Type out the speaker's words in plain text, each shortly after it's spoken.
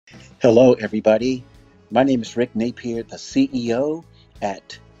Hello, everybody. My name is Rick Napier, the CEO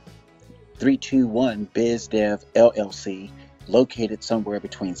at 321 BizDev LLC, located somewhere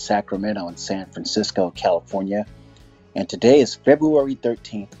between Sacramento and San Francisco, California. And today is February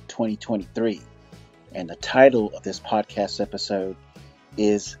 13th, 2023. And the title of this podcast episode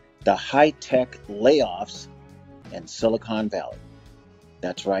is The High-Tech Layoffs in Silicon Valley.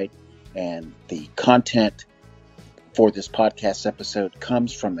 That's right. And the content for this podcast episode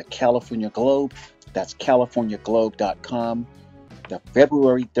comes from the California Globe. That's californiaglobe.com. The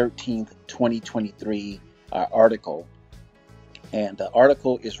February 13th, 2023 article. And the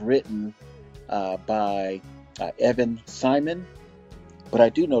article is written by Evan Simon. But I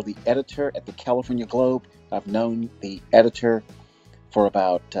do know the editor at the California Globe. I've known the editor for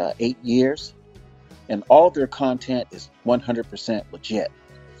about 8 years. And all their content is 100% legit.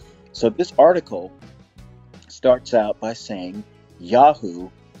 So this article starts out by saying Yahoo,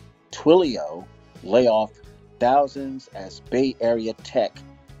 Twilio lay off thousands as Bay Area tech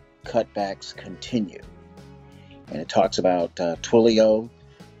cutbacks continue. And it talks about Twilio,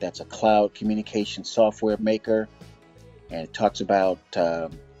 that's a cloud communication software maker. And it talks about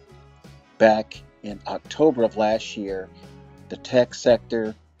back in October of last year, the tech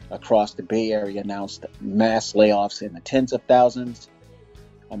sector across the Bay Area announced mass layoffs in the tens of thousands.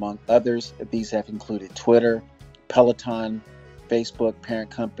 Among others, these have included Twitter, Peloton, Facebook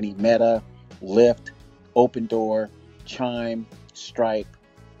parent company Meta, Lyft, Opendoor, Chime, Stripe,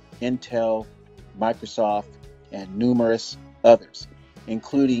 Intel, Microsoft, and numerous others,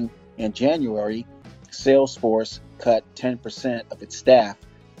 including in January, Salesforce cut 10% of its staff,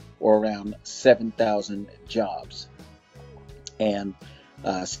 or around 7,000 jobs. And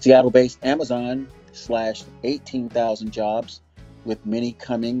Seattle-based Amazon slashed 18,000 jobs, with many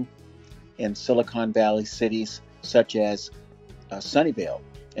coming in Silicon Valley cities such as Sunnyvale.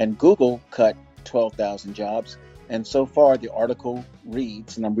 And Google cut 12,000 jobs. And so far, the article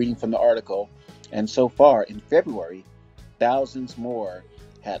reads, and I'm reading from the article, and so far in February, thousands more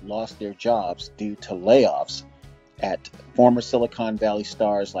had lost their jobs due to layoffs at former Silicon Valley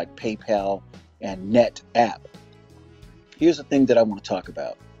stars like PayPal and NetApp. Here's the thing that I want to talk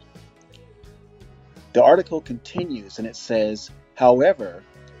about. The article continues and it says, however,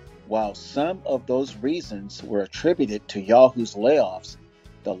 while some of those reasons were attributed to Yahoo's layoffs,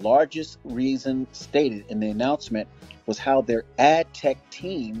 the largest reason stated in the announcement was how their ad tech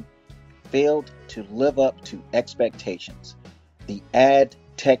team failed to live up to expectations. The ad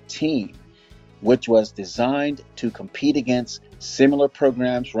tech team, which was designed to compete against similar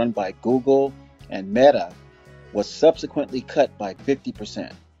programs run by Google and Meta, was subsequently cut by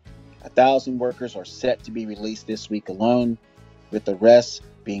 50%. 1,000 workers are set to be released this week alone, with the rest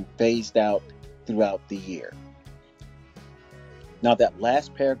being phased out throughout the year. Now, that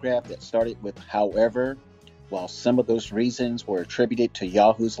last paragraph that started with however, while some of those reasons were attributed to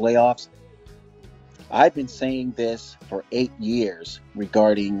Yahoo's layoffs, I've been saying this for 8 years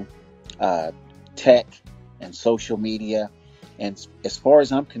regarding tech and social media. And as far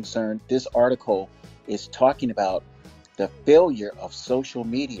as I'm concerned, this article is talking about the failure of social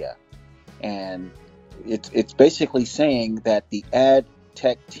media. And it's basically saying that the ad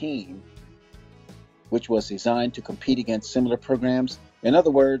tech team, which was designed to compete against similar programs, in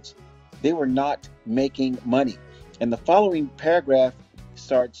other words, they were not making money. And the following paragraph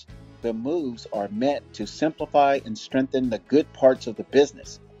starts, the moves are meant to simplify and strengthen the good parts of the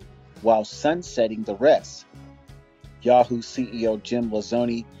business while sunsetting the rest. Yahoo CEO Jim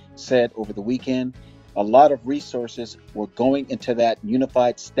Lazzoni said over the weekend, a lot of resources were going into that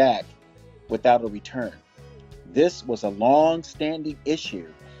unified stack without a return. This was a long-standing issue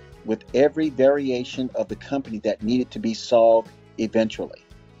with every variation of the company that needed to be solved eventually.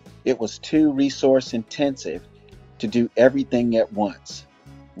 It was too resource intensive to do everything at once.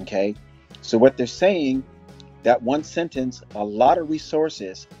 Okay? So what they're saying, that one sentence, a lot of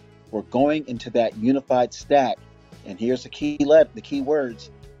resources were going into that unified stack, and here's the key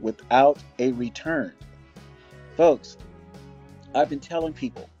words, without a return. Folks, I've been telling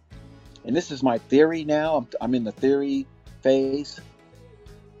people, and this is my theory now, I'm in the theory phase.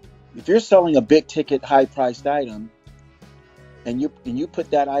 If you're selling a big ticket, high priced item, and you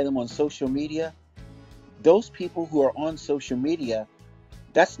put that item on social media, those people who are on social media,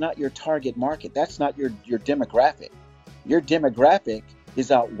 that's not your target market. That's not your demographic. Your demographic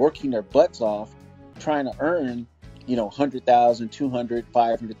is out working their butts off trying to earn, $100,000, $200,000,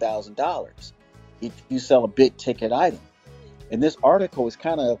 $500,000 if you sell a big ticket item. And this article is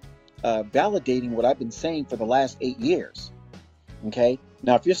kind of validating what I've been saying for the last 8 years. Okay.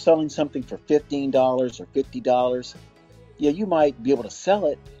 Now, if you're selling something for $15 or $50, yeah, you might be able to sell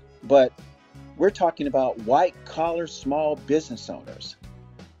it, But we're talking about white collar small business owners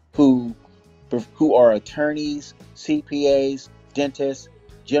who are attorneys, CPAs, dentists,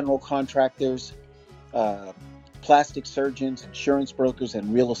 general contractors, uh, plastic surgeons, insurance brokers,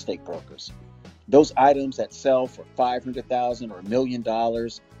 and real estate brokers. Those items that sell for $500,000 or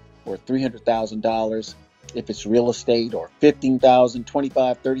 $1,000,000 or $300,000 if it's real estate, or $15,000,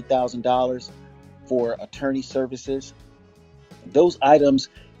 $25,000, $30,000 for attorney services. Those items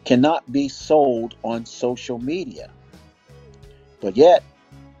cannot be sold on social media. But yet,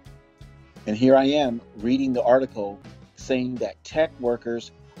 and here I am reading the article saying that tech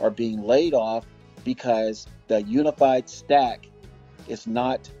workers are being laid off because the unified stack is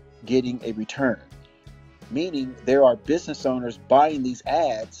not getting a return. Meaning there are business owners buying these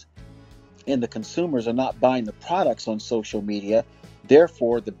ads and the consumers are not buying the products on social media.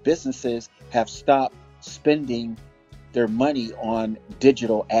 Therefore, the businesses have stopped spending their money on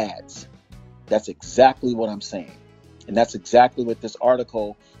digital ads. That's exactly what I'm saying. And that's exactly what this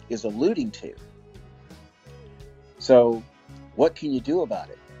article is alluding to. So what can you do about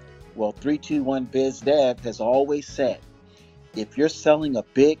it? Well, 321 Biz Dev has always said, if you're selling a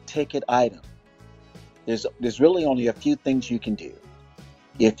big ticket item, there's really only a few things you can do.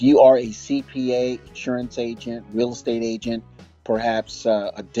 If you are a CPA, insurance agent, real estate agent, perhaps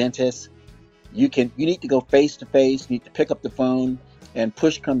a dentist, you need to go face to face, you need to pick up the phone, and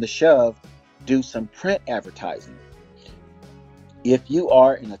push come to shove, do some print advertising. If you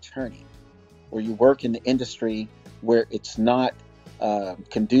are an attorney or you work in the industry where it's not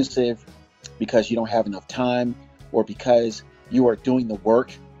conducive because you don't have enough time, or because you are doing the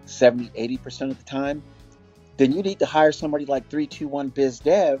work 70-80% of the time, then you need to hire somebody like 321 Biz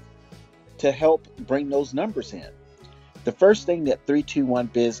Dev to help bring those numbers in. The first thing that 321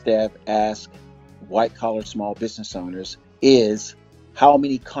 Biz Dev asks white collar small business owners is, how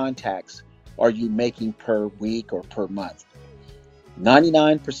many contacts are you making per week or per month?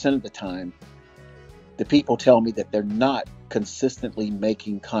 99% of the time, the people tell me that they're not consistently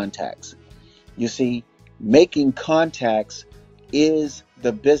making contacts. You see, making contacts is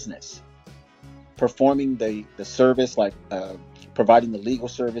the business. Performing the service, like providing the legal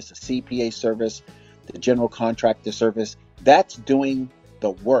service, the CPA service, the general contractor service, that's doing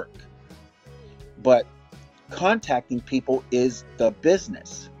the work. But contacting people is the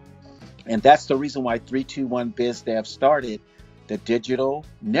business. And that's the reason why 321 Biz Dev started the digital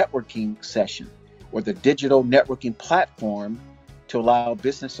networking session, or the digital networking platform, to allow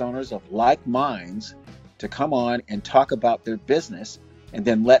business owners of like minds to come on and talk about their business, and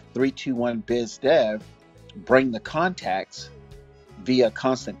then let 321 Biz Dev bring the contacts via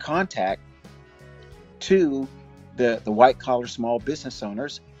constant contact to the white collar small business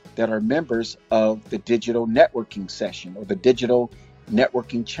owners that are members of the digital networking session, or the digital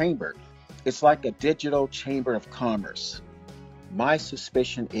networking chamber. It's like a digital chamber of commerce. My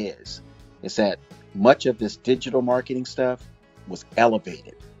suspicion is that much of this digital marketing stuff was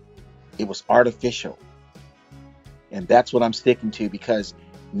elevated. It was artificial. And that's what I'm sticking to, because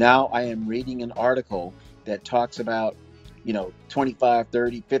now I am reading an article that talks about, 25,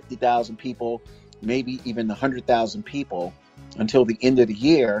 30, 50,000 people, maybe even 100,000 people until the end of the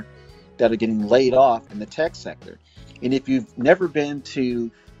year that are getting laid off in the tech sector. And if you've never been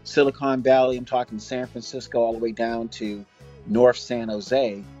to Silicon Valley, I'm talking San Francisco all the way down to North San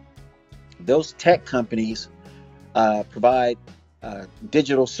Jose, those tech companies provide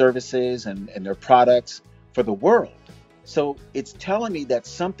digital services and their products for the world. So it's telling me that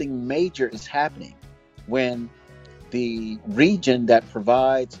something major is happening when the region that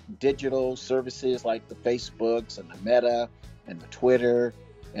provides digital services, like the Facebooks and the Meta and the Twitter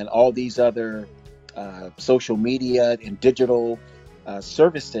and all these other social media and digital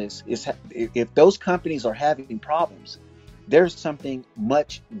services, if those companies are having problems, there's something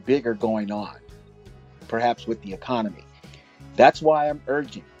much bigger going on, perhaps with the economy. That's why I'm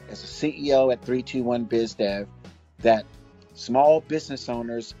urging, as a CEO at 321 Biz Dev, that small business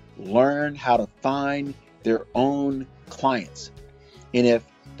owners learn how to find their own clients. And if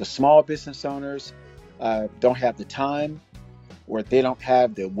the small business owners don't have the time, or they don't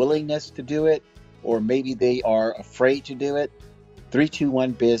have the willingness to do it, or maybe they are afraid to do it,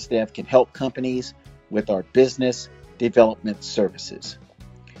 321 Biz Dev can help companies with our business development services.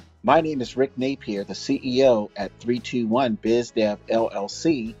 My name is Rick Napier, the CEO at 321 Biz Dev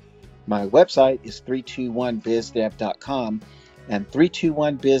LLC. My website is 321bizdev.com, and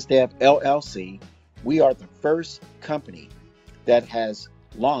 321 Biz Dev LLC, we are the first company that has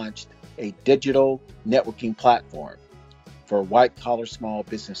launched a digital networking platform for white collar small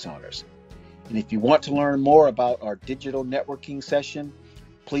business owners. And if you want to learn more about our digital networking session,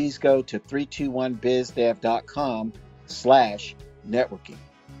 please go to 321bizdev.com/networking.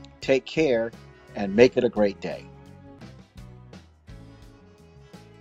 Take care and make it a great day.